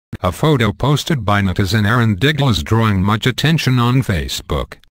A photo posted by netizen Aaron Diggle is drawing much attention on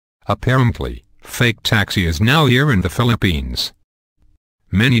Facebook. Apparently, fake taxi is now here in the Philippines.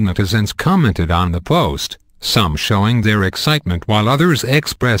 Many netizens commented on the post, some showing their excitement while others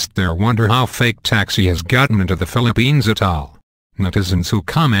expressed their wonder how fake taxi has gotten into the Philippines at all. Netizens who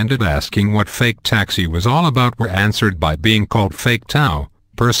commented asking what fake taxi was all about were answered by being called fake tao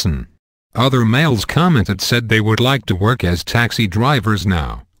person. Other males commented said they would like to work as taxi drivers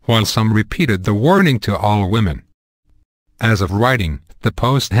now, while some repeated the warning to all women. As of writing, the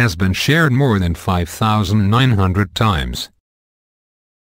post has been shared more than 5,900 times.